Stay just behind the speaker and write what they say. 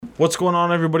What's going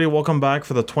on, everybody? Welcome back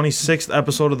for the 26th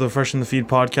episode of the Fresh in the Feed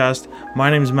podcast. My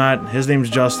name's Matt, his name's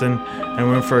Justin, and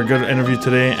we're in for a good interview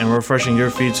today, and we're refreshing your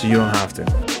feed so you don't have to.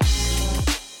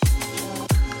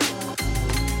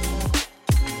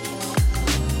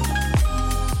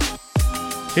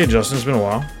 Hey, Justin, it's been a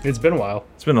while. It's been a while.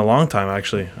 It's been a long time,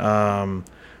 actually.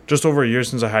 Just over a year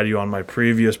since I had you on my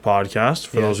previous podcast.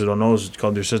 For those who don't know, it's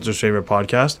called Your Sister's Favorite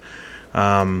Podcast.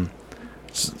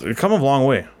 It's come a long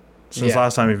way since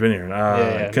last time you've been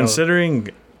here. Considering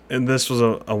this was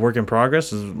a work in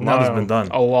progress, a lot has been done.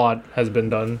 A lot has been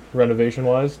done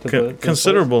renovation-wise.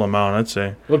 Considerable amount, I'd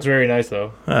say. Looks very nice,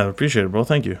 though. Yeah, I appreciate it, bro.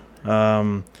 Thank you.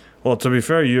 Well, to be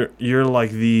fair, you're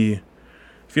like the...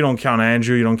 If you don't count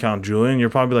Andrew, you don't count Julian, you're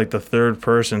probably like the third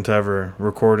person to ever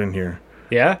record in here.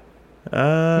 Yeah?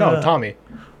 No, Tommy.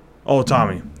 Oh,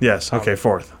 Tommy. Yes. Tommy. Okay,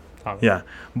 fourth. Tommy. Yeah.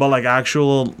 But like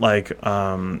actual, like,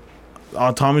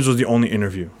 Tommy's was the only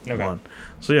interview one.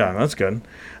 So yeah, that's good.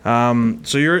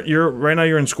 So you're right now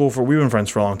you're in school we've been friends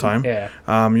for a long time. Yeah.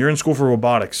 You're in school for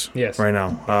robotics. Yes. Right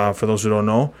now. For those who don't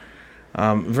know.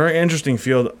 Very interesting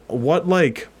field. What,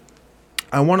 like,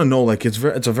 I want to know, like, it's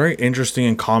a very interesting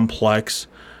and complex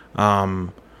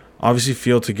obviously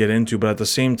field to get into, but at the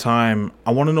same time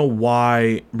I want to know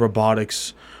why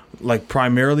robotics, like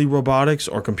primarily robotics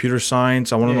or computer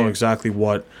science. I want to know exactly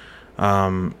what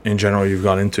in general you've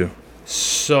got into.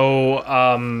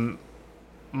 So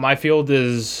my field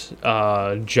is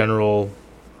general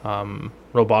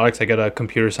robotics. I got a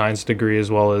computer science degree as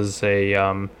well as a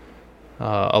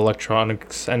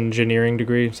electronics engineering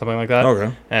degree, something like that.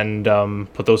 Okay. And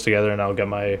put those together and I'll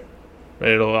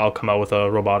come out with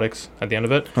a robotics at the end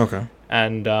of it. Okay.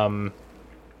 And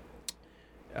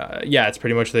it's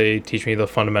pretty much they teach me the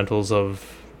fundamentals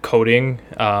of coding,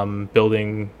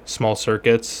 building small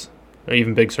circuits or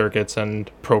even big circuits and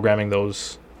programming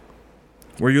those.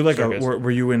 Were you like circuits.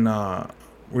 were you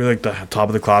like the top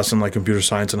of the class in like computer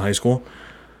science in high school?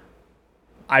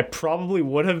 I probably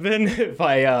would have been if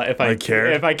I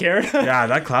cared. Yeah,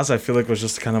 that class I feel like was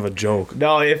just kind of a joke.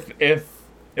 No, if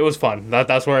it was fun.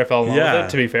 That's where I fell in love with it,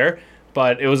 to be fair.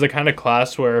 But it was the kind of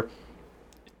class where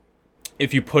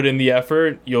if you put in the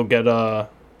effort, you'll get a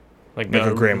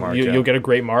great mark. You'll get a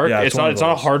great mark. Yeah, it's not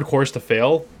a hard course to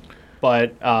fail,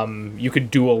 but you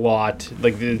could do a lot.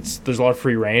 Like there's a lot of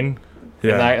free reign in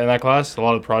that class. A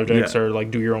lot of projects are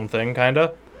like do your own thing kind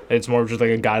of. It's more just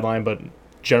like a guideline, but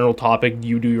general topic,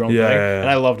 you do your own thing. And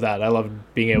I loved that. I loved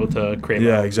being able to create my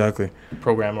own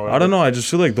program or whatever. I don't know, I just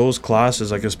feel like those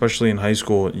classes, like especially in high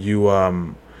school, you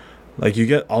like you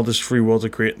get all this free will to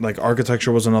create. Like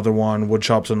architecture was another one,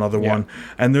 woodshop's another one,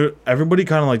 and everybody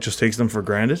kind of like just takes them for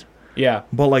granted. Yeah.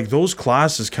 But like those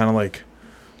classes kind of like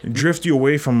drift you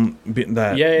away from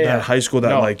that high school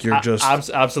that like you're just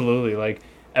absolutely, like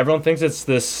everyone thinks it's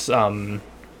this out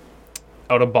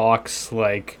of box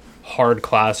like hard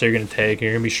class you're going to take and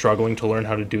you're going to be struggling to learn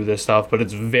how to do this stuff, but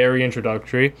it's very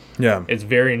introductory. It's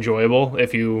very enjoyable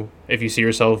if you see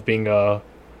yourself being a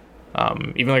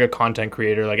even like a content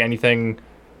creator, like anything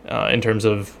in terms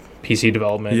of PC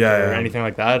development or anything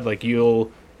like that, like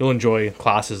you'll enjoy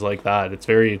classes like that. It's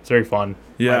very fun.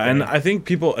 And I think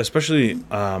people, especially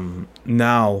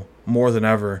now more than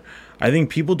ever, I think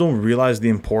people don't realize the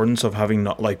importance of having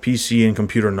like PC and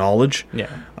computer knowledge.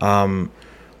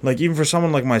 Like even for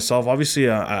someone like myself, obviously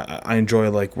I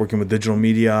enjoy like working with digital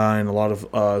media and a lot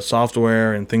of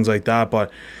software and things like that.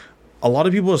 But a lot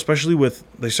of people, especially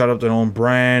they start up their own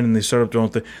brand and they start up their own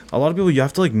thing. A lot of people, you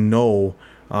have to like know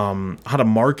how to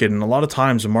market. And a lot of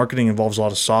times the marketing involves a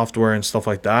lot of software and stuff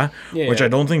like that, which I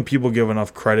don't think people give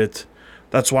enough credit.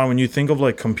 That's why when you think of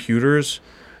like computers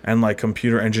and like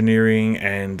computer engineering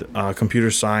and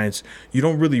computer science, you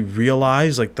don't really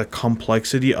realize like the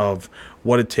complexity of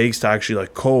what it takes to actually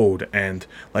like code and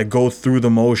like go through the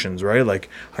motions, right? Like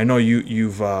I know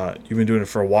you've been doing it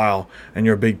for a while and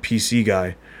you're a big PC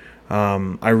guy.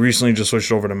 I recently just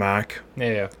switched over to Mac.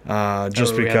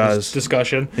 Just because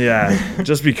discussion.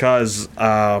 Just because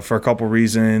for a couple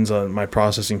reasons, my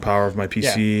processing power of my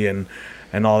PC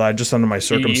and all that, just under my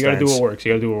circumstance. You got to do what works.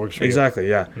 You got to do what works for you. Exactly,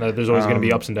 yeah. There's always going to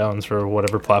be ups and downs for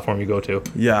whatever platform you go to.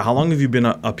 Yeah, how long have you been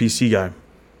a PC guy?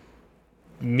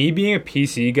 Me being a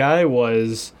PC guy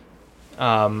was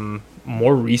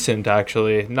more recent,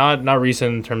 actually. Not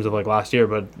recent in terms of like last year,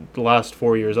 but the last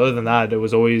 4 years. Other than that, we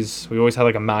always had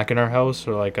like a Mac in our house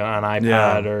or like an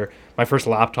iPad or my first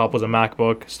laptop was a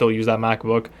MacBook. Still use that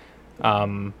MacBook.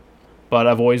 But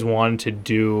I've always wanted to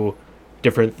do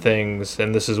different things,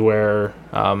 and this is where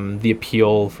the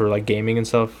appeal for like gaming and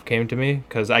stuff came to me,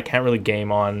 because I can't really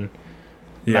game on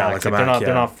Macs. Like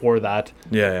they're not for that.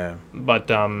 Yeah. But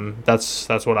that's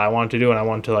what I wanted to do, and I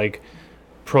wanted to like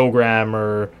program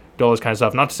or do all this kind of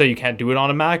stuff. Not to say you can't do it on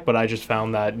a Mac, but I just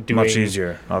found that doing much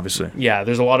easier, obviously. Yeah,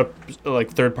 there's a lot of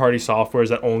like third-party softwares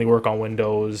that only work on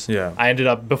Windows. Yeah. I ended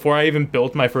up, before I even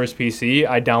built my first PC,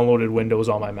 I downloaded Windows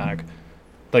on my Mac,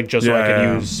 like just so I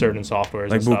could use certain softwares.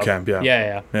 Like Boot Camp, yeah.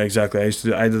 Yeah, exactly. I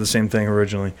did the same thing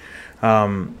originally.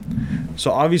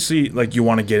 So obviously, like, you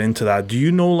want to get into that. Do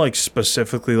you know, like,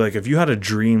 specifically, like, if you had a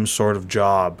dream sort of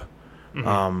job,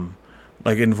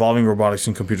 like involving robotics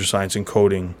and computer science and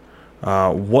coding,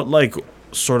 what like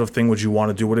sort of thing would you want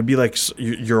to do? Would it be like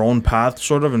your own path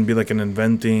sort of and be like an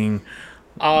inventing?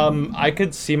 I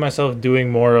could see myself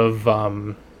doing more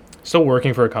of still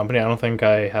working for a company. I don't think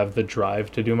I have the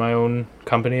drive to do my own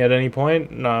company at any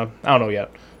point. No, I don't know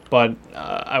yet, but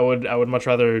I would much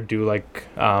rather do like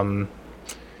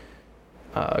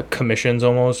commissions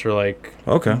almost, or like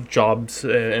jobs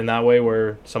in that way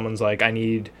where someone's like, I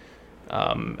need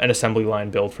an assembly line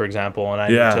built, for example, and I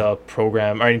need to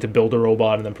program, or I need to build a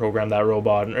robot and then program that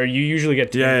robot. Or you usually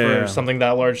get for something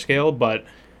that large scale, but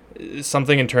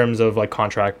something in terms of like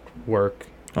contract work.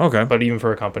 Okay. But even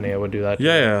for a company, I would do that.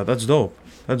 Yeah, that's dope.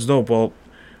 Well,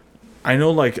 I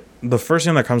know like the first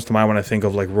thing that comes to mind when I think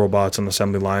of like robots and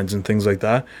assembly lines and things like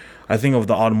that, I think of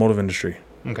the automotive industry.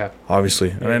 Okay.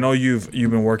 Obviously, and I know you've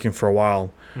been working for a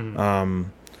while,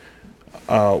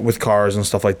 with cars and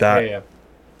stuff like that. Yeah.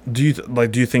 Do you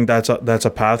think that's a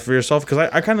path for yourself? Because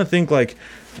I kind of think like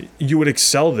you would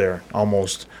excel there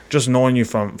almost, just knowing you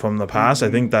from the past. I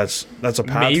think that's a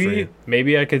path for you.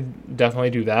 Maybe I could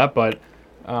definitely do that, but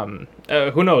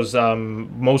who knows?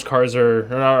 Most cars are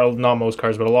not most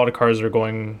cars, but a lot of cars are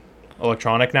going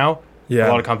electronic now. Yeah, a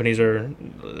lot of companies are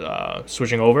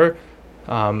switching over.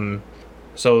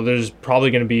 So there's probably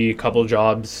going to be a couple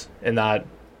jobs in that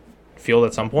field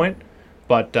at some point,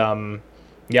 but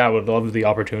yeah, I would love the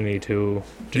opportunity to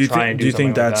try and do something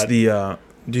like that. Do you think that's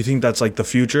do you think that's like the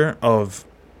future of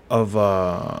the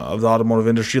automotive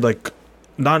industry? Like,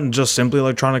 not just simply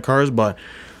electronic cars, but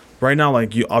right now,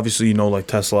 like you obviously like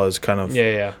Tesla is kind of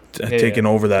taking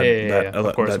over that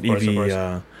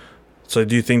EV. So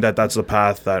do you think that's the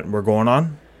path that we're going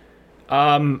on?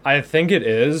 I think it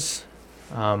is,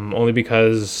 only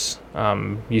because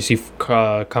you see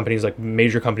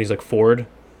major companies like Ford.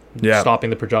 Stopping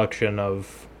the production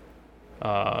of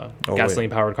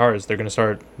gasoline-powered cars. They're going to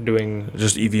start doing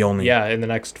just EV only. Yeah, in the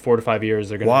next 4 to 5 years,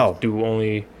 they're going to do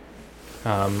only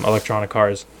electronic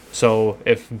cars. So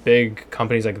if big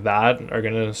companies like that are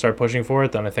going to start pushing for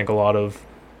it, then I think a lot of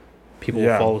people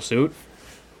will follow suit.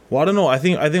 Well, I don't know. I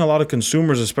think a lot of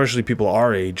consumers, especially people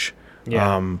our age,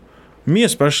 me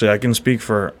especially, I can speak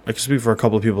for a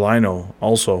couple of people I know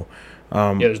also.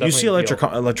 You see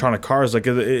electronic cars, like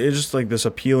it's just like this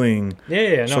appealing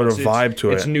sort of vibe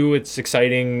to it. It's new, it's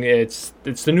exciting, it's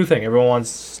the new thing. Everyone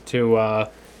wants to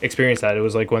experience that. It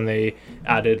was like when they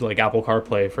added like Apple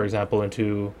CarPlay, for example,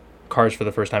 into cars for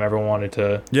the first time. Everyone wanted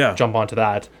to jump onto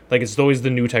that. Like, it's always the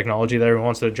new technology that everyone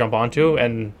wants to jump onto,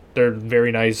 and they're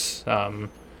very nice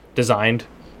designed,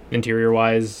 interior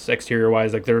wise, exterior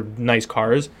wise. Like, they're nice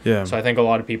cars. Yeah. So I think a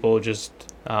lot of people just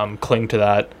cling to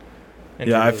that.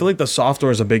 Yeah, I feel like the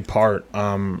software is a big part,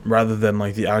 rather than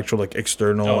like the actual like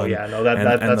external.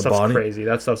 That stuff's crazy.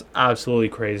 That stuff's absolutely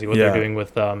crazy. What they're doing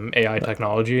with AI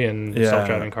technology and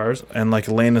self-driving cars, and like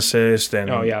lane assist and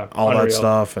all that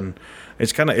stuff, and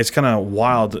it's kind of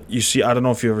wild. You see, I don't know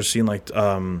if you've ever seen like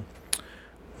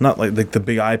not like the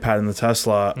big iPad in the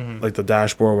Tesla, like the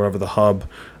dashboard, or whatever, the hub.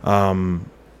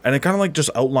 And it kind of like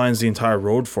just outlines the entire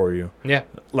road for you. Yeah.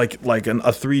 Like a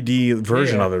 3D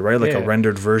version of it, right? Like a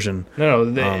rendered version.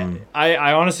 No.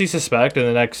 I honestly suspect in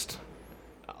the next,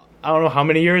 I don't know how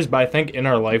many years, but I think in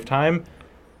our lifetime,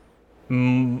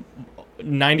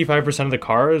 95% of the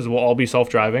cars will all be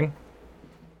self-driving.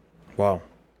 Wow.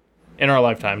 In our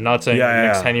lifetime. Not saying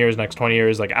next 10 years, next 20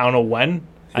 years. Like, I don't know when.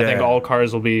 I think all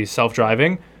cars will be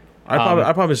self-driving.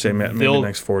 I'd probably say maybe the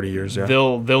next 40 years. Yeah,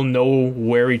 they'll know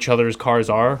where each other's cars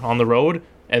are on the road,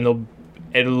 and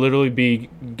it'll literally be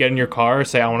get in your car,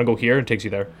 say I want to go here, and it takes you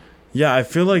there. Yeah, I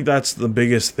feel like that's the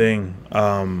biggest thing.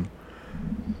 The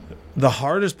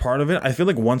hardest part of it, I feel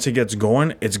like once it gets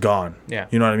going, it's gone. Yeah,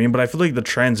 you know what I mean. But I feel like the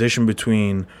transition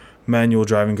between manual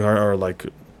driving car or like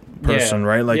person,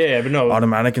 right? Like but no,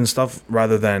 automatic and stuff,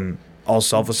 rather than all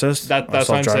self-assist. That's what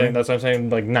I'm saying. That's what I'm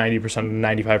saying. Like 90%,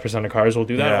 95% of cars will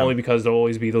do that, only because there'll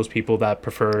always be those people that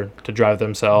prefer to drive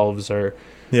themselves or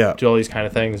do all these kind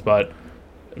of things. But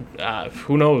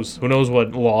who knows? Who knows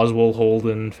what laws will hold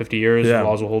in 50 years? Yeah.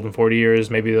 Laws will hold in 40 years.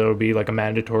 Maybe there'll be like a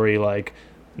mandatory, like,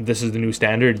 this is the new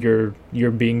standard.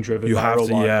 You're being driven by a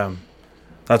robot.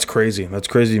 That's crazy. That's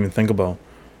crazy to even think about.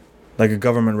 like a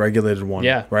government regulated one.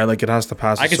 Yeah. Right. Like it has to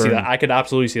pass. I could see that. I could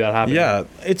absolutely see that happening. Yeah.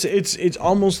 It's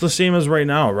almost the same as right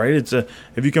now, right?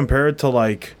 If you compare it to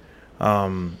like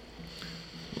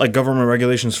government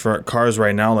regulations for cars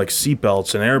right now, like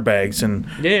seatbelts and airbags and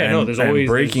there's always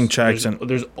braking checks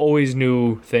there's always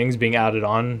new things being added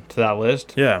on to that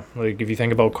list. Yeah. Like if you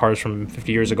think about cars from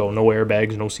 50 years ago, no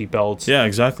airbags, no seatbelts. Yeah,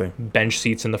 exactly. Bench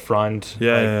seats in the front.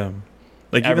 Yeah.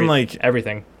 Like even like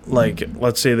everything. Like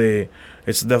let's say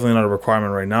it's definitely not a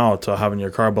requirement right now to have in your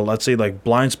car, but let's say like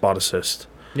blind spot assist.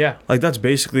 Yeah. Like that's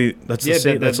basically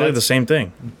the same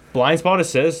thing. Blind spot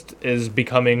assist is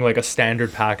becoming like a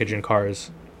standard package in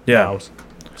cars. Yeah. Now.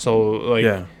 So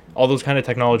like all those kind of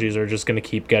technologies are just going to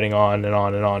keep getting on and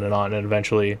on and on and on, and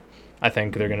eventually I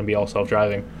think they're going to be all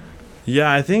self-driving.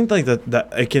 Yeah, I think like that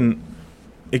it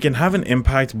can have an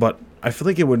impact, but I feel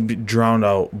like it would be drowned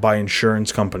out by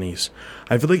insurance companies.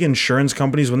 I feel like insurance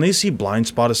companies, when they see blind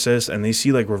spot assist and they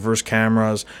see like reverse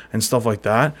cameras and stuff like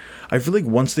that, I feel like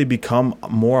once they become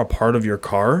more a part of your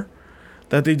car,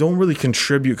 that they don't really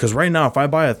contribute. Because right now, if I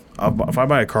buy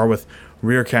a car with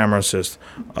rear camera assist,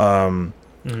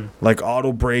 like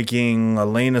auto braking, a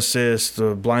lane assist,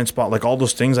 a blind spot, like all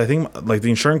those things, I think like the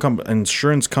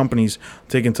insurance companies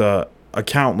take into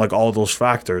account like all those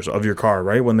factors of your car,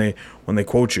 right? When they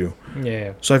quote you.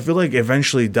 Yeah. So I feel like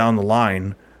eventually down the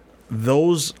line,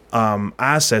 those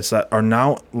assets that are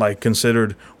now like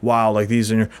considered like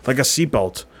these in your, like a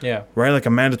seatbelt. Yeah. Right, like a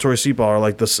mandatory seatbelt, or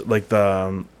like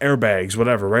the airbags,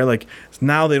 whatever. Right, like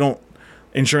now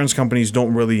insurance companies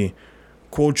don't really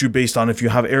quote you based on if you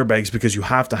have airbags because you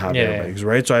have to have airbags,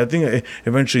 right? So I think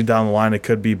eventually down the line it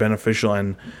could be beneficial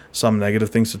and some negative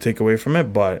things to take away from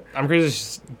it, but I'm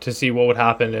curious to see what would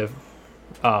happen if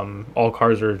all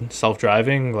cars are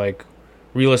self-driving. Like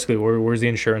realistically, where's the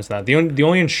insurance in that? The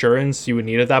only insurance you would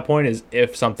need at that point is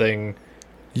if something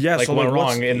went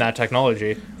wrong in that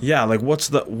technology. Yeah, like what's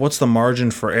the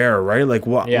margin for error, right? Like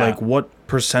what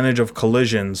percentage of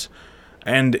collisions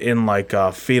end in like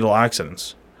fatal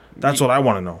accidents? That's what I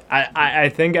want to know. I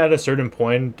think at a certain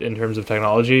point in terms of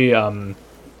technology, the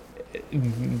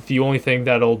only thing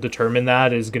that'll determine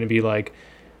that is going to be like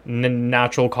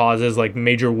natural causes like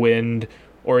major wind,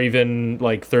 or even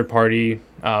like third-party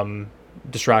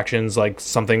distractions, like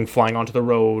something flying onto the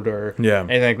road or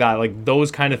anything like that. Like those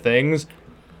kind of things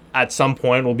at some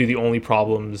point will be the only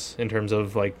problems in terms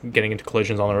of like getting into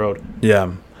collisions on the road.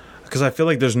 Yeah, because I feel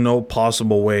like there's no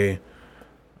possible way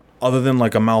other than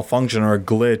like a malfunction or a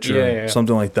glitch or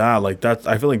something like that. Like that,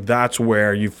 I feel like that's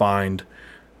where you find,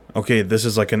 okay, this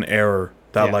is like an error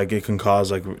that like it can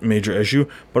cause like major issue.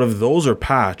 But if those are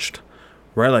patched,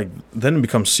 right, like then it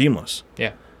becomes seamless.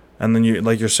 Yeah. And then you,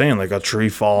 like you're saying, like a tree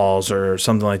falls or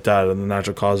something like that, and the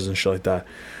natural causes and shit like that.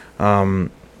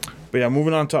 But yeah,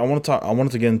 moving on to I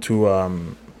wanted to get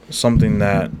into something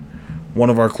that one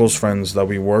of our close friends that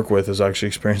we work with is actually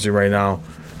experiencing right now.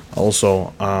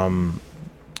 Also,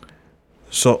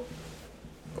 so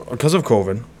because of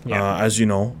COVID, as you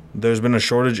know, there's been a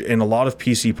shortage in a lot of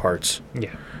PC parts. Yeah.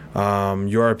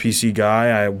 You're a PC guy.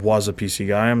 I was a PC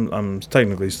guy. I'm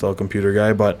technically still a computer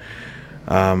guy, but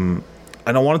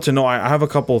and I wanted to know. I have a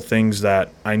couple of things that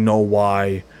I know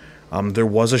why there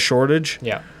was a shortage.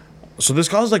 Yeah. So this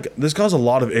caused a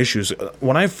lot of issues.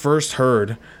 When I first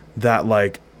heard that,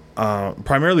 like,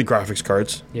 primarily graphics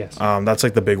cards. Yes. That's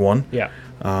like the big one. Yeah.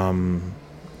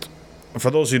 For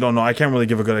those who don't know, I can't really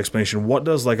give a good explanation. What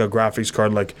does like a graphics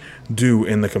card like do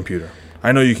in the computer?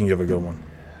 I know you can give a good one.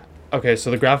 Okay,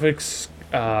 so the graphics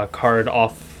card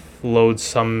offloads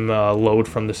some load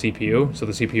from the CPU. So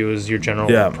the CPU is your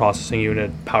general processing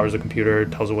unit, powers the computer,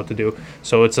 tells it what to do.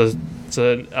 So it's a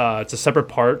separate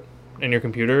part in your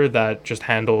computer that just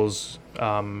handles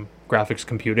graphics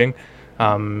computing.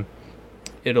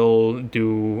 It'll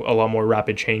do a lot more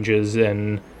rapid changes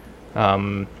in.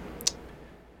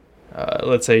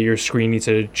 Let's say your screen needs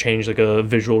to change like a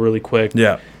visual really quick.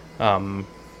 Yeah.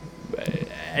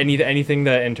 Anything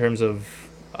that in terms of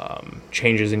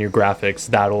changes in your graphics,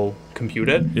 that'll compute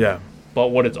it. Yeah. But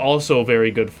what it's also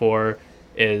very good for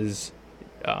is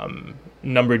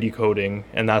number decoding,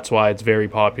 and that's why it's very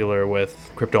popular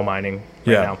with crypto mining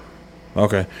right now.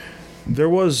 Okay.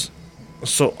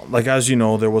 Like as you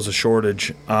know, there was a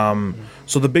shortage.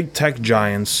 So the big tech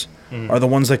giants are the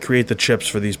ones that create the chips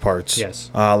for these parts. Yes.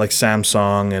 Like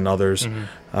Samsung and others.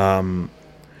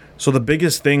 So the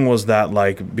biggest thing was that,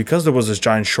 like, because there was this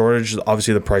giant shortage,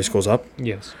 obviously the price goes up.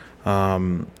 Yes.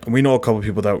 We know a couple of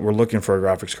people that were looking for a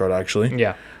graphics card, actually.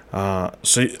 Yeah.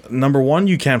 So number one,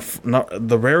 you can't.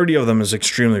 The rarity of them is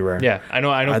extremely rare. Yeah, I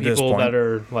know people that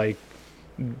are like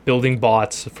building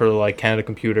bots for like Canada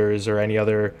Computers or any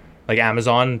other like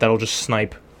Amazon that'll just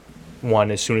snipe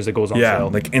one as soon as it goes on sale. Yeah,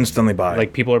 like instantly buy.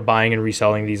 Like people are buying and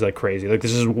reselling these like crazy. Like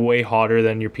this is way hotter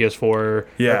than your PS4 or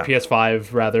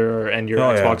PS5 rather, and your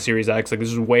Xbox Series X. Like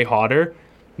this is way hotter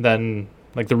than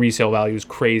like the resale value is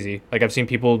crazy. Like I've seen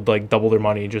people like double their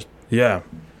money just. Yeah,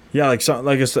 like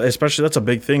especially that's a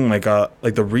big thing. Like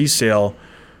the resale.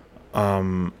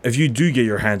 If you do get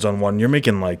your hands on one, you're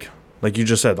making like you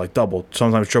just said, like double,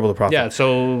 sometimes triple the profit. Yeah,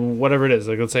 so whatever it is,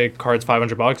 like let's say card's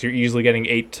 $500, you're easily getting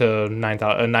 $800 to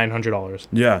 $900.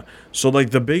 Yeah, so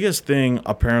like the biggest thing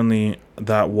apparently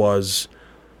that was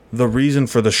the reason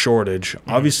for the shortage,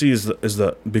 obviously is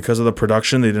the because of the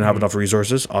production, they didn't have enough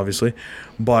resources, obviously,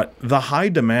 but the high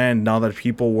demand now that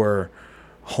people were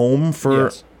home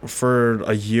for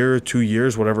a year, 2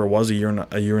 years, whatever it was, a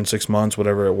year and 6 months,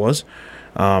 whatever it was.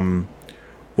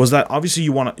 Was that obviously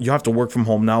you have to work from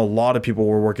home now. A lot of people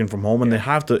were working from home, and they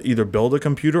have to either build a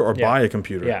computer or buy a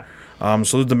computer. Yeah.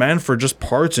 So the demand for just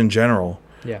parts in general,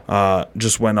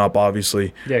 just went up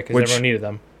obviously. Yeah, because everyone needed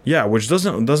them. Yeah, which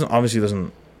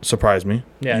doesn't surprise me.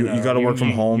 Yeah, you got to work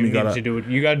from home. You got to do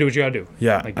you got to do what you got to do.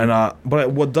 Yeah, like, and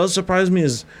but what does surprise me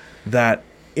is that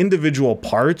individual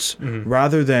parts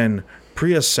rather than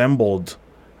pre-assembled.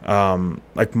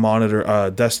 Like monitor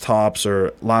desktops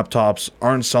or laptops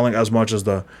aren't selling as much as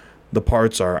the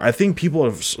parts are. I think people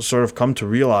have sort of come to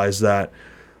realize that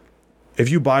if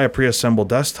you buy a pre-assembled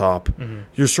desktop,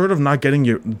 you're sort of not getting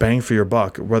your bang for your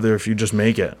buck, whether if you just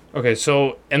make it. Okay,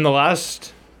 so in the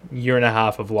last year and a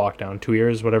half of lockdown, 2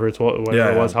 years, whatever it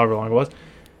was, however long it was,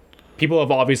 people have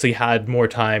obviously had more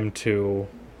time to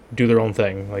do their own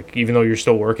thing. Like even though you're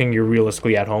still working, you're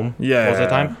realistically at home most of the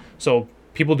time. So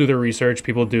people do their research,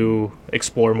 people do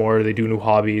explore more, they do new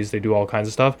hobbies, they do all kinds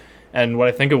of stuff. And what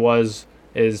I think it was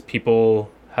is people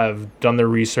have done their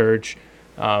research,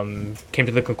 came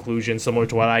to the conclusion similar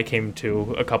to what I came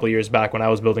to a couple of years back when I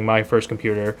was building my first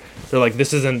computer. They're like,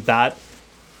 this isn't that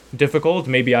difficult,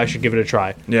 maybe I should give it a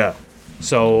try. Yeah.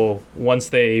 So once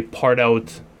they part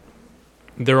out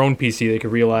their own PC, they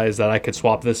could realize that I could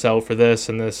swap this out for this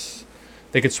and this.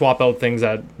 They could swap out things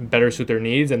that better suit their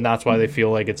needs, and that's why they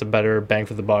feel like it's a better bang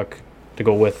for the buck to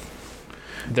go with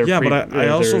their but I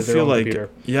also feel like computer.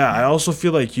 I also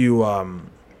feel like you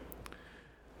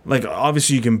like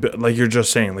obviously you can like you're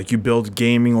just saying, like you build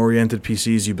gaming oriented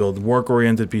PCs, you build work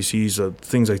oriented PCs,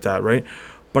 things like that, right?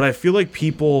 But I feel like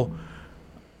people,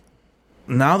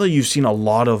 now that you've seen a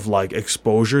lot of like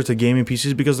exposure to gaming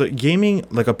PCs, because the gaming,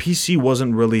 like a PC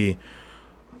wasn't really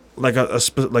like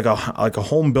a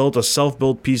home built, a self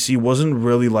built PC wasn't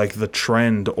really like the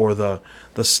trend or the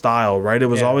style, right? It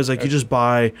was always like you just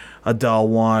buy a Dell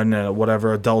One,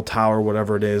 whatever, a Dell Tower,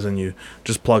 whatever it is, and you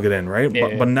just plug it in, right?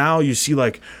 But now you see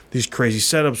like these crazy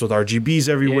setups with RGBs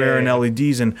everywhere and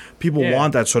LEDs, and people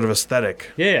want that sort of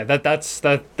aesthetic. That's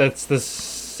the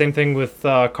same thing with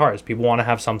cars. People want to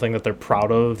have something that they're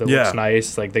proud of, that looks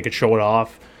nice, like they could show it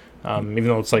off. Even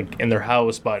though it's like in their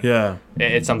house, but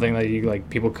it's something that you like.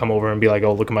 People come over and be like,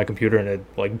 "Oh, look at my computer," and it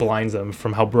like blinds them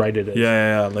from how bright it is.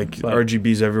 Like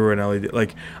RGBs everywhere and LED.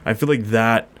 Like I feel like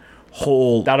that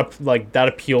whole that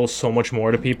appeals so much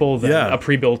more to people than a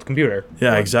pre-built computer.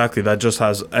 Yeah, exactly. That just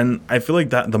has, and I feel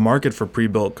like that the market for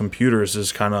pre-built computers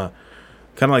is kind of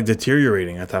like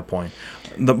deteriorating at that point.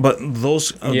 But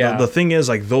those the thing is,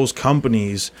 like, those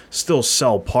companies still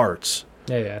sell parts.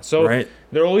 So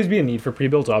there'll always be a need for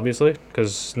pre-built, obviously,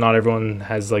 because not everyone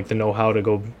has like the know-how to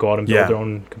go out and build their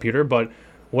own computer. But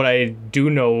what I do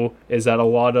know is that a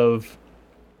lot of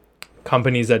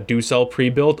companies that do sell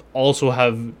pre-built also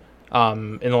have,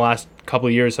 in the last couple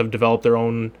of years, have developed their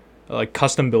own like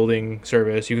custom building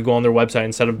service. You could go on their website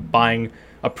instead of buying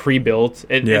a pre-built.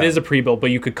 It is a pre-built,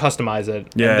 but you could customize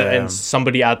it. And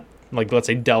somebody at, like, let's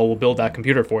say Dell will build that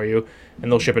computer for you, and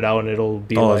they'll ship it out, and it'll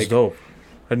be that's dope.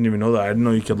 I didn't even know that. I didn't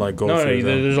know you could like go. No,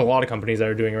 there's a lot of companies that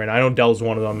are doing it right now. I know Dell's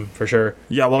one of them for sure.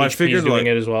 Yeah, well, HP's I figured doing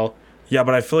it as well. Yeah,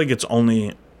 but I feel like it's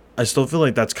only. I still feel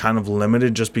like that's kind of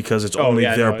limited, just because it's only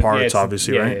their parts,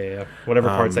 obviously, right? Yeah. Whatever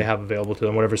parts they have available to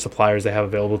them, whatever suppliers they have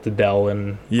available to Dell,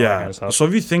 and all that kind of stuff. So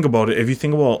if you think about it, if you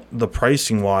think about the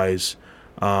pricing wise,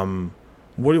 what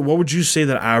would you say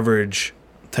that average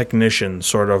technician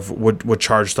sort of would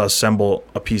charge to assemble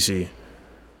a PC?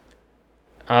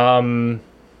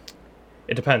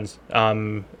 It depends.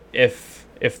 If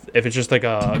it's just like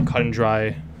a cut and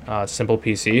dry simple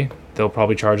PC, they'll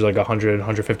probably charge like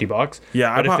 $100-$150.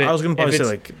 Yeah, I was gonna probably say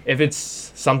like if it's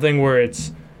something where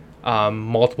it's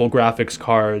multiple graphics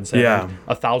cards and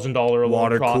 $1,000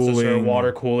 water processor,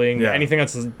 water cooling, anything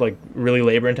that's like really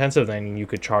labor intensive, then you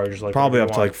could charge like probably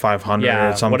up to like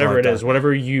 $500 or something. Whatever like it is,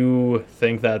 whatever you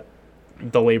think that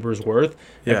the labor's worth.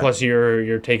 And plus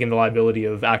you're taking the liability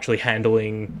of actually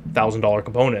handling $1,000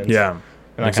 components. Yeah.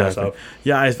 And that kind of stuff.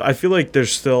 Yeah, I feel like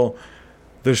there's still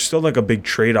like a big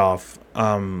trade-off.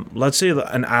 Let's say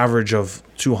an average of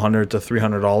 $200 to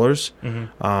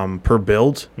 $300 per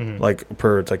build, like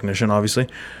per technician, obviously.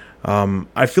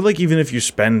 I feel like even if you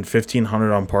spend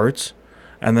 $1,500 on parts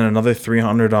and then another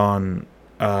 $300 on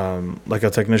like a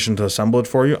technician to assemble it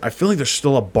for you, I feel like there's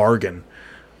still a bargain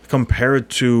compared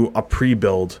to a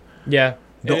pre-build. Yeah.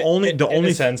 The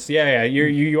only sense. Yeah,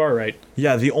 you are right.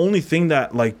 Yeah, the only thing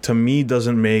that like to me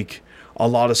doesn't make a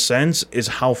lot of sense is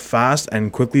how fast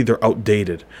and quickly they're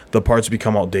outdated. The parts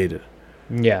become outdated.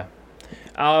 Yeah.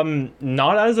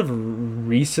 Not as of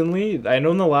recently. I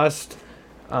know in the last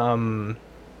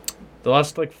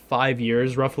like 5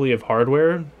 years roughly of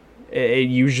hardware, it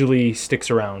usually sticks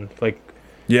around. Like,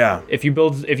 yeah, if you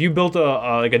built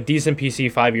a like a decent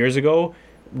PC 5 years ago,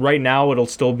 right now it'll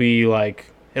still be like,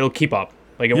 it'll keep up.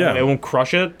 Like it won't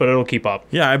crush it, but it'll keep up.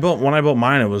 Yeah, when I built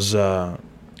mine, it was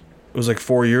like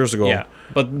 4 years ago. Yeah,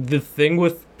 but the thing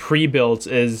with pre-builds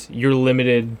is you're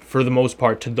limited for the most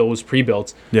part to those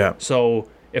pre-builds. Yeah. So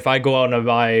if I go out and I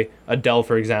buy a Dell,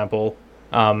 for example,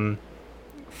 5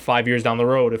 years down the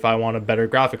road, if I want a better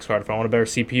graphics card, if I want a better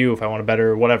CPU, if I want a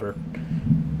better whatever.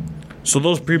 So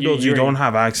those pre-builds, you don't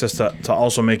have access to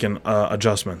also making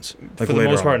adjustments, like for the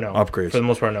later most part, on, no. Upgrades. For the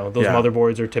most part, no. Those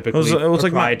motherboards are typically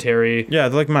proprietary. Yeah,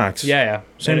 they're like Macs. Yeah.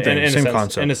 Same thing, same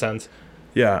concept. In a sense.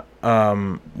 Yeah,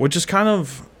 which is kind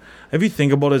of, if you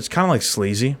think about it, it's kind of like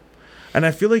sleazy. And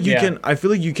I feel like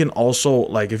you can also,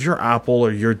 like, if you're Apple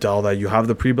or you're Dell that you have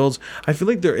the pre-builds, I feel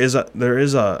like there is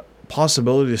a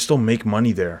possibility to still make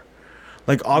money there.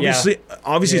 Like obviously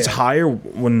it's higher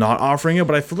when not offering it,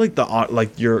 but I feel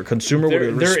like your consumer would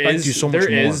respect you so much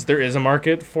more. There is a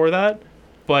market for that,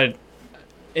 but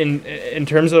in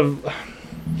terms of,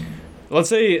 let's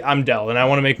say I'm Dell and I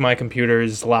want to make my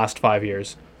computers last 5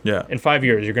 years. Yeah. In 5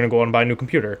 years, you're gonna go out and buy a new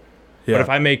computer. Yeah. But if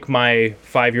I make my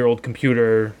 5-year-old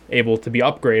computer able to be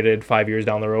upgraded 5 years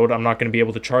down the road, I'm not going to be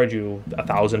able to charge you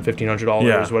 $1,000,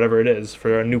 $1,500, whatever it is,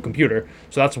 for a new computer.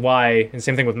 So that's why, and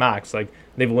same thing with Macs, like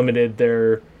they've limited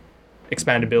their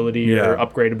expandability or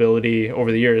upgradability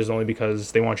over the years only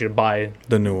because they want you to buy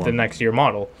the new one, the next year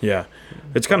model. Yeah.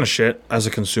 It's kind of shit as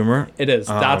a consumer. It is.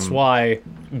 That's why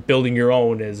building your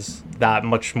own is that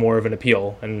much more of an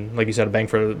appeal. And like you said, a bang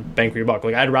for your buck.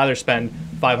 Like I'd rather spend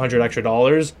 $500 extra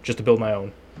just to build my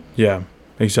own. Yeah,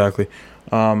 exactly.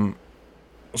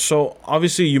 So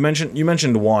obviously you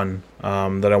mentioned one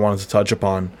that I wanted to touch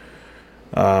upon.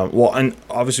 Well, and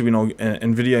obviously we know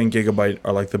NVIDIA and Gigabyte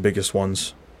are like the biggest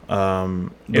ones.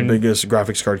 Biggest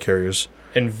graphics card carriers.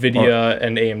 NVIDIA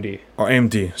and AMD. Or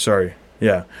AMD, sorry.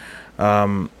 Yeah.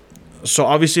 So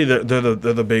obviously they're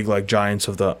the big like giants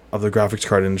of the graphics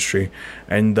card industry,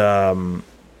 and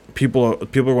people are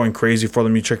going crazy for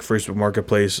them. You check Facebook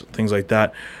Marketplace, things like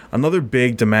that. Another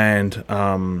big demand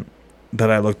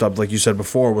that I looked up, like you said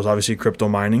before, was obviously crypto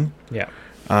mining. Yeah.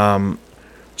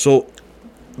 So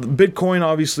Bitcoin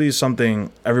obviously is something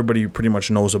everybody pretty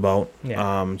much knows about.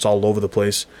 Yeah. It's all over the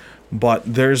place, but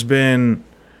there's been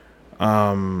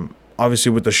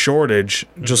obviously with the shortage,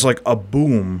 just like a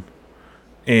boom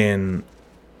in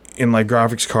like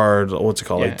graphics card, what's it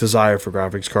called, like desire for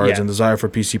graphics cards and desire for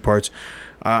PC parts.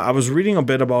 I was reading a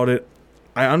bit about it.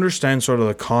 I understand sort of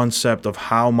the concept of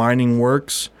how mining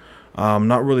works,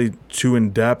 not really too in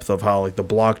depth of how like the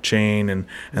blockchain and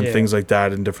things like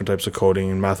that, and different types of coding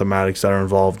and mathematics that are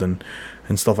involved and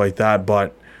stuff like that.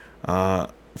 But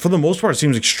for the most part, it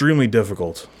seems extremely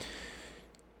difficult.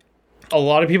 A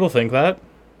lot of people think that.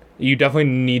 You definitely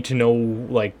need to know,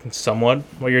 like, somewhat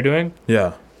what you're doing.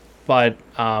 Yeah. But,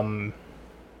 again,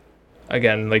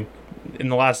 like, in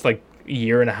the last, like,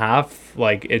 year and a half,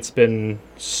 like, it's been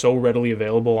so readily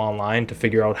available online to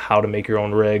figure out how to make your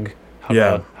own rig,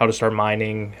 how to start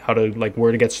mining, how to, like,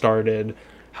 where to get started,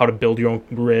 how to build your own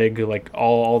rig, like,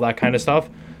 all that kind of stuff.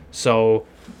 So,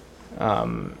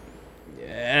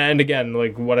 and again,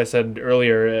 like what I said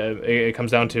earlier, it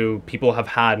comes down to people have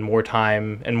had more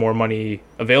time and more money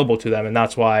available to them, and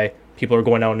that's why people are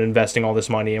going out and investing all this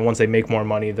money. And once they make more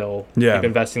money, they'll keep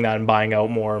investing that and buying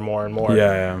out more and more and more.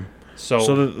 Yeah.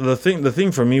 So the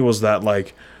thing for me was that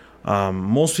like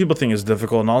most people think it's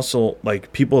difficult, and also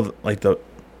like people like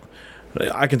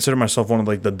I consider myself one of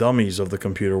like the dummies of the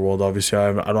computer world. Obviously,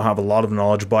 I don't have a lot of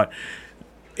knowledge, but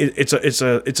it's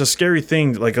a scary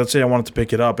thing. Like, let's say I wanted to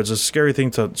pick it up. It's a scary thing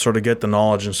to sort of get the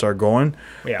knowledge and start going.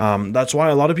 Yeah. That's why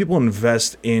a lot of people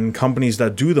invest in companies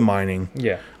that do the mining.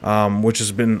 Yeah. Which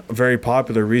has been very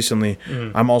popular recently.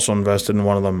 I'm also invested in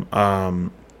one of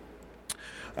them.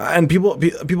 And people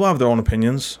have their own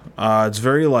opinions. It's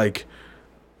very like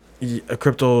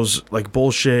crypto's like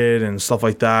bullshit and stuff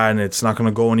like that, and it's not going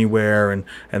to go anywhere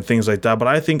and things like that. But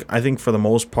I think for the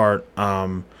most part,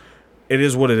 it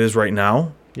is what it is right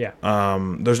now. Yeah.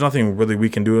 There's nothing really we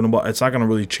can do about. It's not going to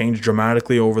really change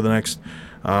dramatically over the next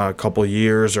couple of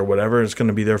years or whatever. It's going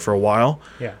to be there for a while.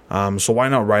 Yeah. So why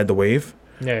not ride the wave?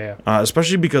 Yeah.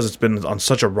 Especially because it's been on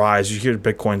such a rise. You hear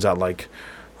Bitcoin's at like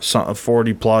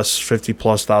 40 plus, 50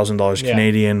 plus $1,000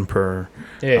 Canadian per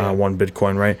one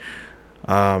Bitcoin, right?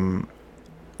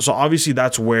 So obviously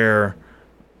that's where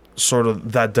sort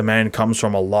of that demand comes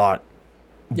from a lot.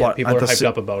 Yeah, but people are hyped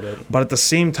up about it. But at the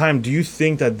same time, do you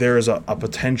think that there is a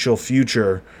potential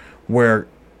future where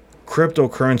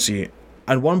cryptocurrency,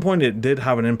 at one point it did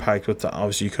have an impact with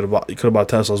obviously you could have bought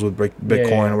Teslas with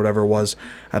Bitcoin or whatever it was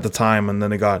at the time, and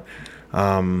then it got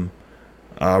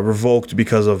revoked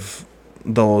because of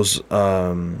those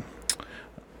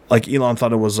like Elon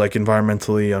thought it was like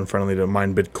environmentally unfriendly to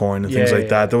mine Bitcoin and things like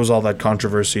that. There was all that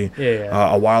controversy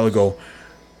a while ago.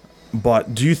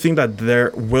 But do you think that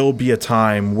there will be a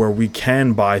time where we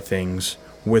can buy things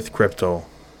with crypto?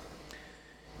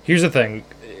 Here's the thing.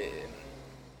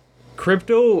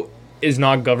 Crypto is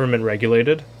not government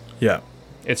regulated. Yeah.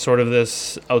 It's sort of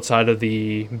this outside of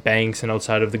the banks and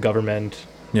outside of the government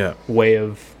way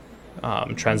of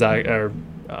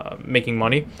making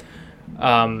money.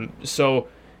 So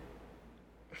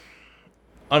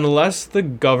unless the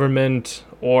government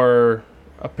or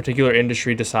a particular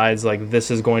industry decides like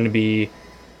this is going to be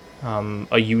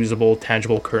a usable,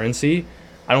 tangible currency,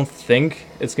 I don't think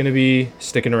it's going to be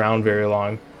sticking around very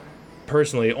long.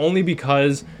 Personally, only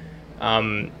because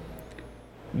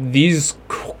these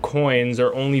coins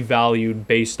are only valued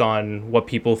based on what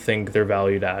people think they're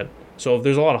valued at. So if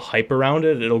there's a lot of hype around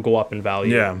it, it'll go up in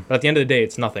value. Yeah. But at the end of the day,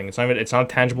 it's nothing. It's not a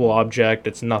tangible object.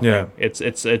 It's nothing. Yeah.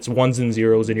 It's ones and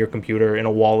zeros in your computer, in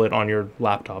a wallet, on your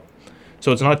laptop.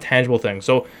 So it's not a tangible thing.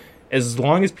 So as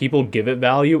long as people give it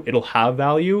value, it'll have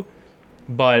value.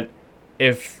 But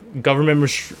if government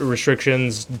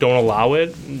restrictions don't allow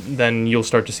it, then you'll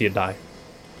start to see it die.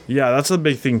 Yeah, that's a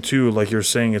big thing too. Like you're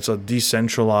saying, it's a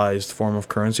decentralized form of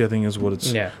currency, I think is what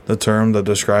it's the term that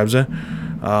describes it.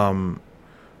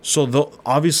 So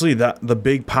obviously that the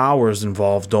big powers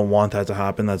involved don't want that to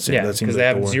happen. That seems because they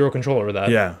have zero control over that.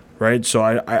 Yeah, right. So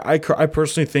I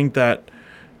personally think that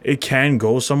it can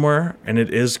go somewhere, and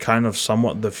it is kind of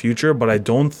somewhat the future, but I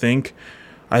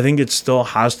think it still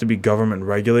has to be government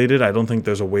regulated. I don't think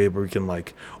there's a way where we can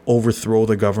like overthrow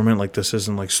the government like this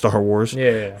isn't like Star Wars.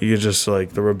 Yeah. You just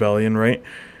like the rebellion, right?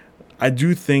 I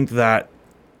do think that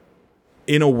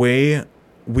in a way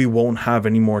we won't have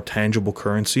any more tangible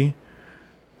currency.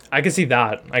 I can see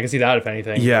that if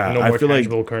anything. Yeah, no more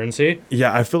tangible currency.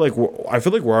 Yeah, I feel like we're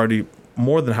already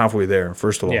more than halfway there,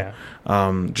 first of all. Yeah.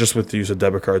 Just with the use of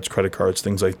debit cards, credit cards,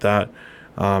 things like that.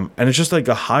 And it's just like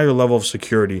a higher level of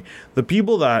security. The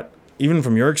people that, even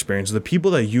from your experience, the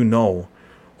people that you know,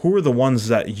 who are the ones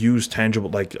that use tangible,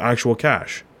 like actual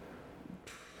cash?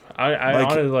 I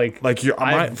honestly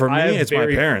for me, it's my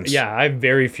parents. Yeah, I have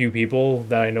very few people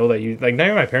that I know that use, like, not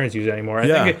even my parents use it anymore.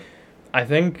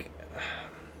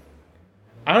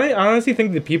 I honestly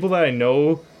think the people that I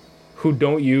know who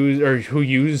don't use or who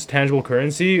use tangible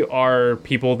currency are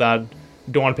people that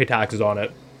don't want to pay taxes on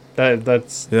it.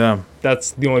 That's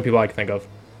the only people I can think of.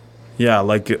 Yeah,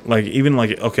 like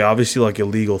obviously like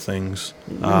illegal things.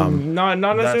 Not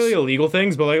necessarily illegal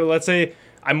things, but like let's say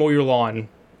I mow your lawn.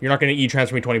 You're not going to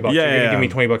e-transfer me $20. You're going to give me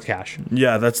 $20 cash.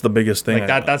 Yeah, that's the biggest thing.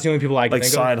 Like that's the only people I can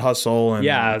think of. Like side hustle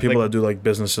and people that do like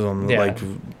businesses on like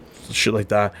shit like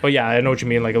that. But yeah, I know what you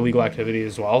mean, like illegal activity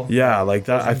as well. Yeah, like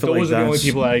that. I feel those like are the only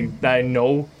people that I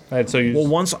know.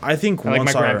 Once my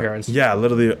grandparents. Yeah,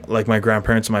 literally like my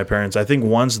grandparents and my parents. I think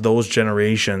once those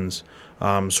generations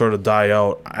sort of die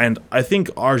out, and I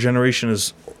think our generation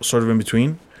is sort of in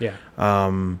between. Yeah.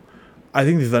 I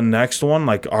think the next one,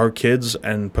 like our kids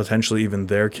and potentially even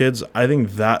their kids, I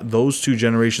think that those two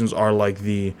generations are like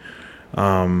they're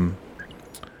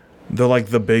like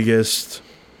the biggest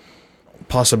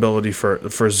possibility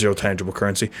for zero tangible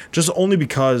currency. Just only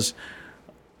because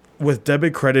with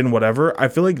debit, credit, and whatever, I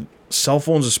feel like cell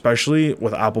phones, especially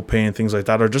with Apple Pay and things like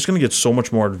that, are just going to get so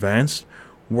much more advanced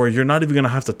where you're not even going to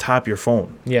have to tap your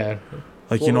phone. Yeah.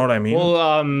 You know what I mean? Well,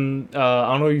 I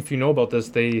don't know if you know about this.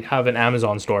 They have an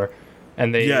Amazon store.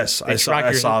 And I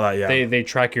saw that, yeah. They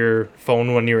track your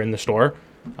phone when you're in the store.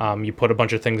 You put a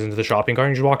bunch of things into the shopping cart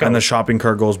and you just walk out. And the shopping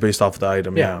cart goes based off the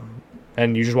item, yeah.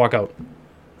 And you just walk out.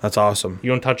 That's awesome.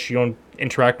 You don't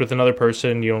interact with another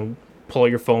person. You don't pull out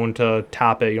your phone to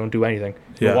tap it. You don't do anything.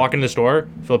 You walk in the store,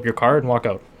 fill up your card, and walk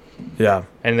out. Yeah.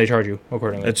 And they charge you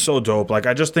accordingly. It's so dope. Like,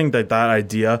 I just think that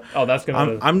idea. Oh, that's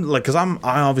gonna. I'm like, cause I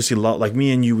obviously love, like,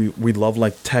 me and you, we love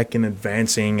like tech and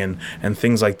advancing and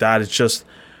things like that. It's just,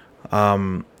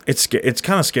 it's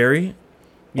kind of scary.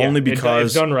 Yeah, only because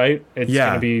it's done right, it's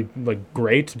gonna be like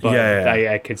great. But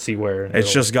I could see where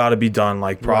it's just got to be done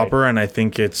like proper, and I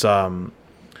think it's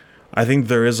I think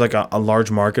there is like a large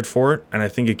market for it, and I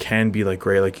think it can be like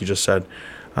great, like you just said.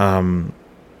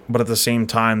 But at the same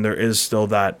time, there is still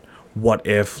that what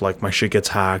if like my shit gets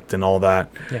hacked and all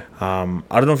that. Yeah. I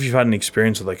don't know if you've had an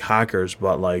experience with like hackers,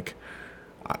 but like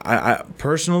I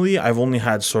personally, I've only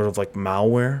had sort of like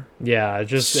malware. Yeah,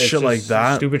 just shit like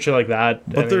that, stupid shit like that.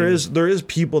 But there is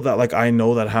people that like I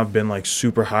know that have been like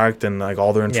super hacked and like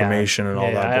all their information and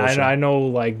all that bullshit. I know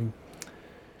like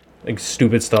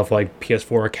stupid stuff like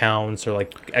PS4 accounts or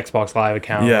like Xbox Live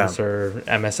accounts or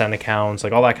MSN accounts,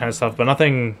 like all that kind of stuff. But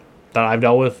nothing that I've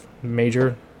dealt with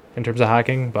major in terms of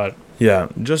hacking. But yeah,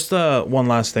 just one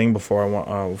last thing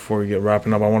before we get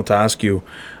wrapping up, I wanted to ask you.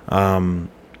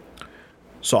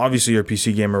 So obviously you're a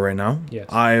PC gamer right now. Yes.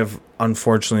 I've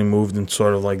unfortunately moved in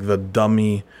sort of like the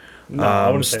dummy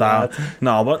style.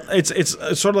 No, but it's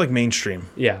sort of like mainstream.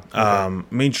 Yeah. Okay.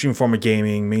 Mainstream form of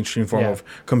gaming, mainstream form of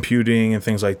computing and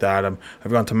things like that.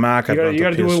 I've gone to Mac. You got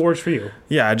to do what works for you.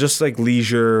 Yeah, just like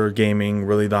leisure gaming,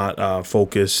 really not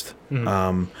focused.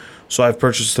 Mm-hmm. So I've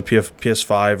purchased the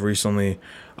PS5 recently.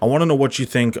 I want to know what you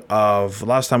think of.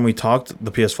 Last time we talked,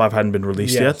 the PS5 hadn't been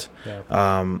released yet. Yeah.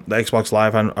 The Xbox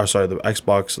Live,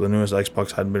 the newest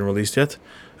Xbox hadn't been released yet.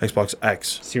 Xbox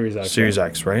X. Series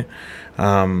X, right?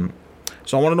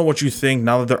 So I want to know what you think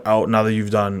now that they're out, now that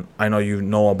you've done, I know you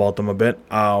know about them a bit.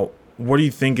 What do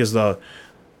you think is the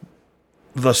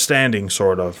standing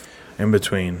sort of in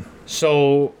between?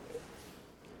 So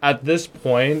at this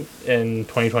point in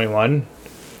 2021,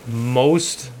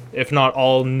 most, if not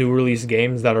all, new release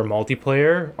games that are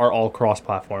multiplayer are all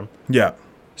cross-platform. Yeah.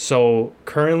 So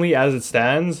currently, as it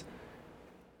stands,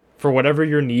 for whatever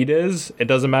your need is, it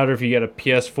doesn't matter if you get a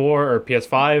PS4 or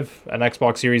PS5, an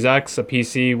Xbox Series X, a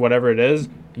PC, whatever it is,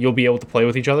 you'll be able to play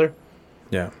with each other.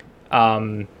 Yeah.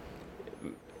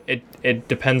 It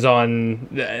depends on...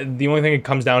 The only thing it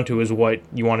comes down to is what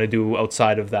you want to do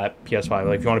outside of that PS5.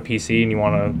 Like, if you want a PC and you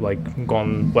want to, like, go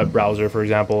on web browser, for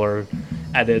example, or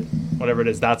edit, whatever it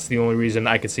is, that's the only reason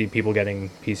I could see people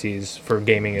getting PCs for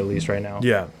gaming, at least right now.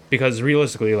 Yeah. Because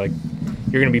realistically, like,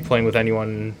 you're going to be playing with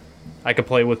anyone... I could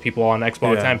play with people on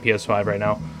Xbox and PS5 right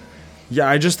now. Yeah,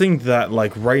 I just think that,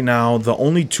 like, right now, the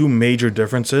only two major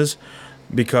differences...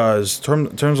 Because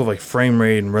terms of like frame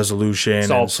rate and resolution, it's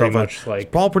all and stuff pretty much like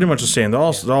it's all pretty much the same. They're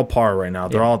all par right now.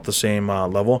 They're all at the same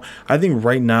level. I think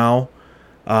right now,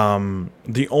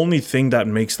 the only thing that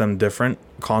makes them different,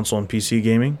 console and PC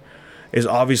gaming, is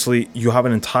obviously you have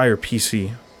an entire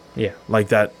PC, like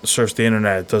that surfs the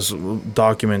internet, does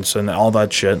documents and all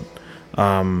that shit.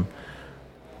 But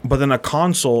then a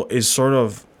console is sort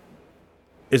of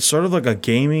like a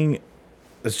gaming.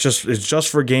 It's just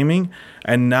for gaming,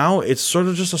 and now it's sort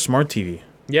of just a smart TV.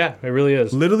 Yeah, it really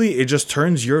is. Literally, it just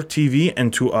turns your TV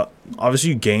into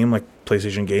obviously you game like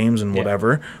PlayStation games and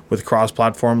whatever with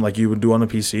cross-platform like you would do on a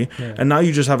PC, and now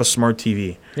you just have a smart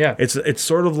TV. Yeah, it's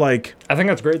sort of like I think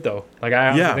that's great though. Like I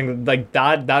honestly think like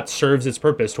that serves its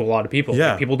purpose to a lot of people.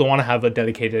 Yeah, like, people don't want to have a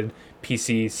dedicated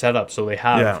PC setup, so they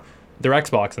have. Their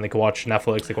Xbox and they can watch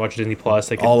Netflix, they can watch Disney Plus,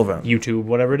 they can all of it, YouTube,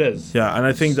 whatever it is. Yeah, and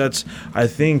I think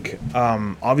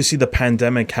obviously the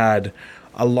pandemic had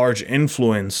a large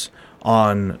influence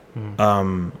on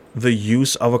the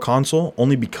use of a console,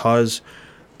 only because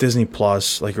Disney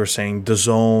Plus, like you were saying,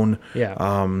 DAZN,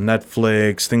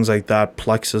 Netflix, things like that.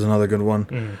 Plex is another good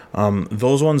one.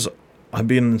 Those ones have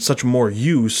been in such more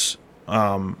use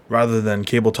rather than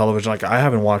cable television. Like I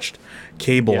haven't watched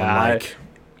cable in like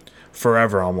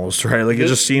forever almost, right? Like it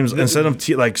just seems instead of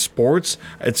like sports,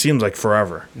 it seems like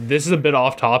forever. This is a bit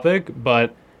off topic,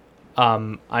 but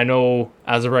I know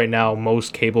as of right now,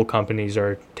 most cable companies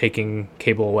are taking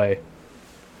cable away.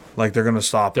 Like they're gonna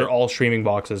stop. They're all streaming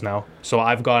boxes now. So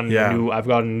I've gotten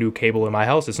new cable in my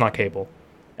house. It's not cable.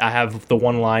 I have the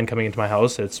one line coming into my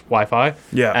house. It's Wi-Fi.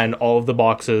 Yeah. And all of the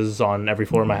boxes on every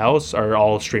floor of my house are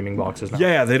all streaming boxes now.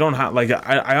 Yeah, they don't have like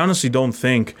I honestly don't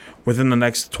think within the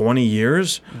next 20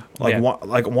 years, like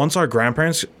like once our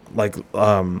grandparents like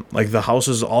the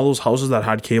houses, all those houses that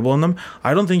had cable in them,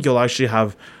 I don't think you'll actually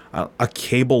have a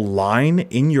cable line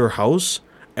in your house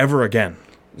ever again.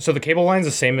 So the cable line's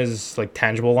the same as like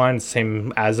tangible line,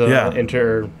 same as a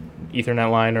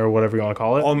Ethernet line or whatever you want to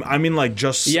call it. I mean like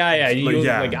just like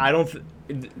I don't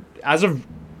as of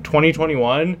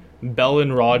 2021, Bell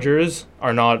and Rogers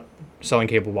are not selling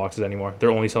cable boxes anymore.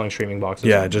 They're only selling streaming boxes.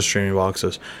 Yeah, just streaming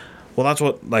boxes. Well, that's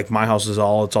what like my house is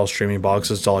all. It's all streaming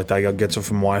boxes. It's all like that. It gets it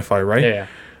from Wi-Fi, right? Yeah.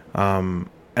 And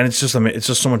it's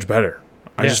just so much better.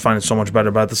 I just find it so much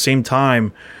better. But at the same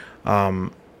time,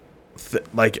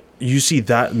 like you see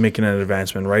that making an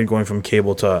advancement, right? Going from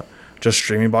cable to just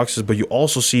streaming boxes, but you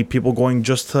also see people going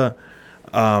just to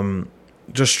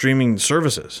just streaming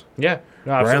services. Yeah.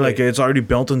 No, absolutely. Right? Like it's already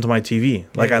built into my TV.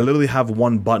 Like I literally have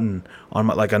one button on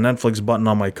my, like a Netflix button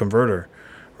on my converter.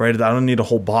 Right? I don't need a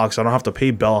whole box. I don't have to pay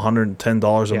Bell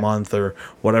 $110 a month or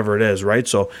whatever it is, right?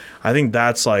 So I think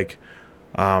that's like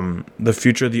the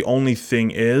future. The only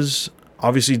thing is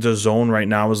obviously DAZN right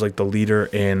now is like the leader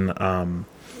in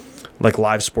like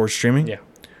live sports streaming. Yeah.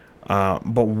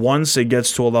 But once it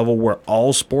gets to a level where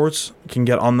all sports can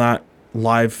get on that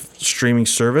live streaming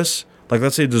service, like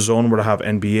let's say DAZN were to have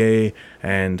NBA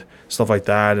and stuff like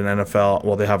that and NFL,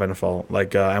 well they have NFL,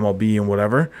 like MLB and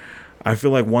whatever. I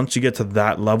feel like once you get to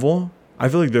that level, I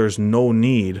feel like there's no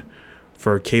need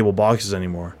for cable boxes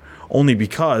anymore. Only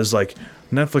because like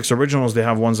Netflix originals, they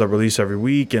have ones that release every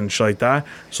week and shit like that.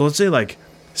 So let's say like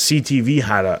CTV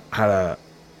had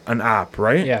an app,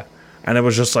 right? Yeah. And it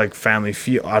was just like Family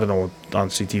Feud. I don't know on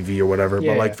CTV or whatever,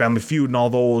 but like Family Feud and all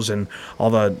those and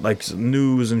all the like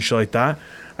news and shit like that.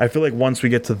 I feel like once we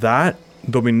get to that,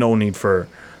 there'll be no need for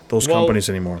those companies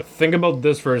anymore. Think about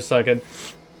this for a second.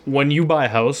 When you buy a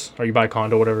house or you buy a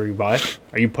condo, whatever you buy,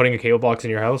 are you putting a cable box in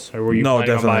your house, or were you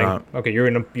planning on buying? Not. Okay, you're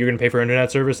gonna pay for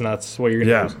internet service, and that's what you're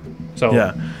gonna use. So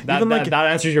that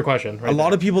answers your question. Right a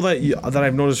lot of people that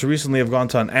I've noticed recently have gone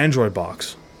to an Android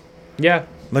box. Yeah.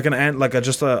 Like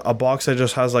a box that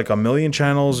just has like a million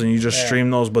channels, and you just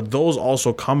stream those. But those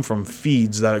also come from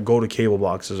feeds that go to cable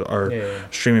boxes or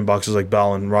streaming boxes like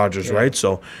Bell and Rogers, right?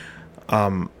 So,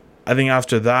 I think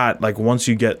after that, like once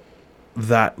you get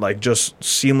that like just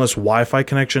seamless Wi-Fi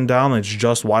connection down, it's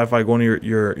just Wi-Fi going to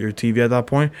your TV at that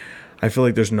point, I feel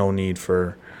like there's no need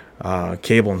for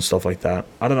cable and stuff like that.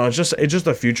 I don't know, it's just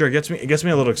the future. It gets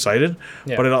me a little excited,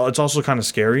 but it's also kind of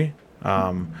scary,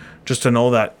 just to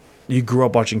know that you grew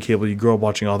up watching cable, you grew up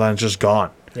watching all that, and it's just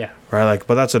gone. Yeah. Right? Like,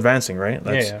 but that's advancing, right?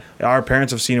 Our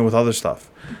parents have seen it with other stuff,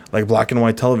 like black and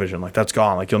white television. Like that's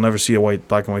gone. Like you'll never see a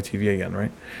black and white TV again,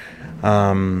 right?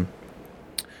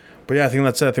 But yeah, I think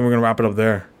that's it. I think we're gonna wrap it up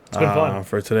there. It's been fun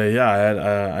for today. Yeah,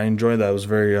 I enjoyed that. It was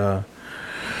very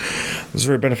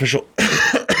beneficial.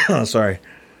 Sorry.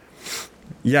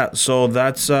 Yeah, so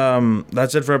that's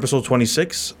it for episode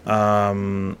 26.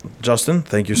 Justin,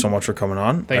 thank you so much for coming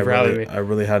on. Thank you for having me. I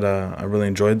really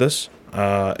enjoyed this.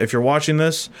 If you're watching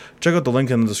this, check out the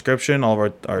link in the description. All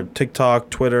of our TikTok,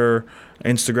 Twitter,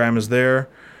 Instagram is there.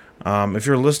 If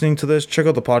you're listening to this, check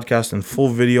out the podcast in full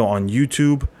video on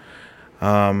YouTube.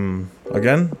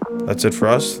 Again, that's it for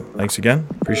us. Thanks again.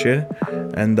 Appreciate it.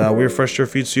 And we refreshed your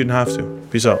feed so you didn't have to.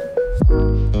 Peace out.